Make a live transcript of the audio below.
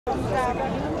Zukisani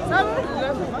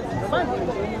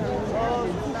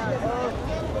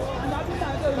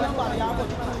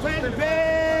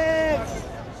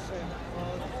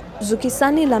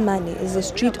Lamani is a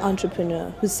street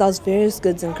entrepreneur who sells various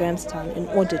goods in Grahamstown in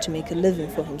order to make a living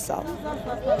for himself.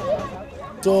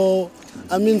 So,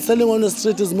 selling on the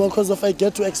street is more because I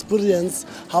get to experience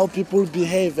how people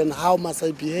behave and how must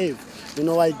I behave.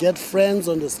 I get friends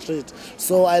on the street.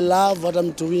 So I love what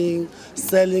I'm doing,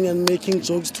 selling and making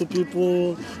jokes to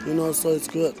people, so it's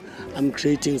good. I'm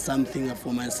creating something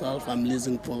for myself. I'm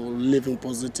living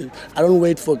positive. I don't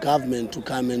wait for government to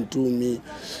come and do me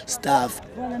stuff.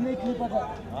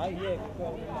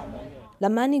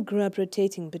 Lamani grew up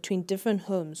rotating between different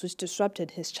homes, which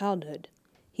disrupted his childhood.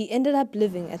 He ended up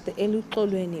living at the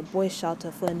Eluxolweni boys'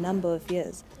 shelter for a number of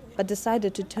years, but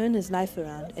decided to turn his life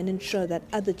around and ensure that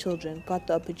other children got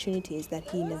the opportunities that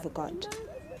he never got.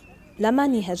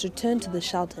 Lamani has returned to the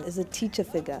shelter as a teacher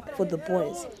figure for the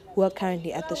boys who are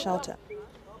currently at the shelter.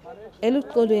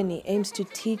 Eluxolweni aims to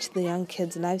teach the young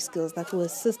kids life skills that will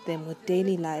assist them with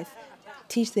daily life,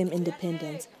 teach them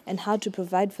independence, and how to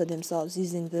provide for themselves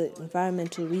using the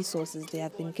environmental resources they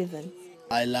have been given.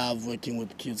 I love working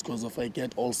with kids because I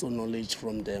get also knowledge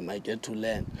from them. I get to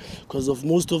learn. Because of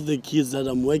most of the kids that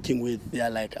I'm working with, they are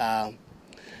like, I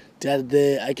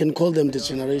can call them the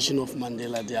generation of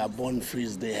Mandela. They are born free.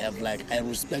 They have I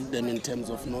respect them in terms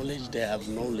of knowledge. They have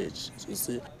knowledge, you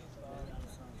see.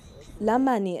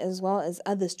 Lamani, as well as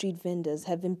other street vendors,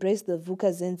 have embraced the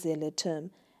Vuk'uzenzele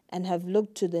term and have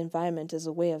looked to the environment as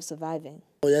a way of surviving.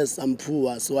 Yes, I'm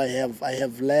poor, so I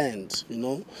have land,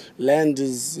 Land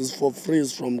is for free,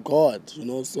 it's from God,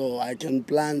 so I can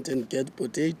plant and get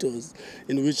potatoes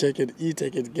in which I can eat,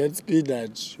 I can get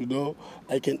spinach,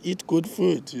 I can eat good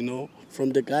food,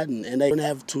 from the garden, and I don't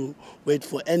have to wait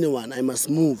for anyone. I must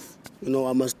move,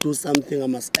 I must do something, I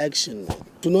must action.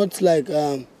 To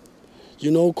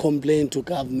not complain to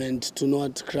government, to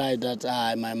not cry that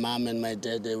my mom and my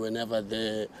dad, they were never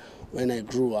there when I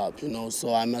grew up,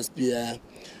 so I must be a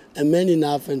man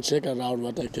enough and check around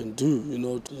what I can do,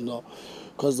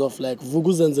 because of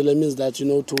Vuk'uzenzele means that,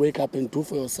 to wake up and do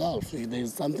for yourself.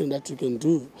 There's something that you can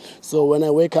do. So when I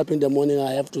wake up in the morning,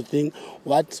 I have to think,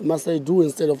 what must I do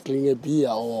instead of drinking a beer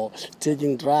or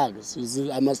taking drugs?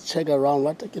 I must check around,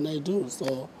 what can I do?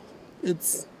 So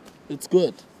it's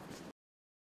good.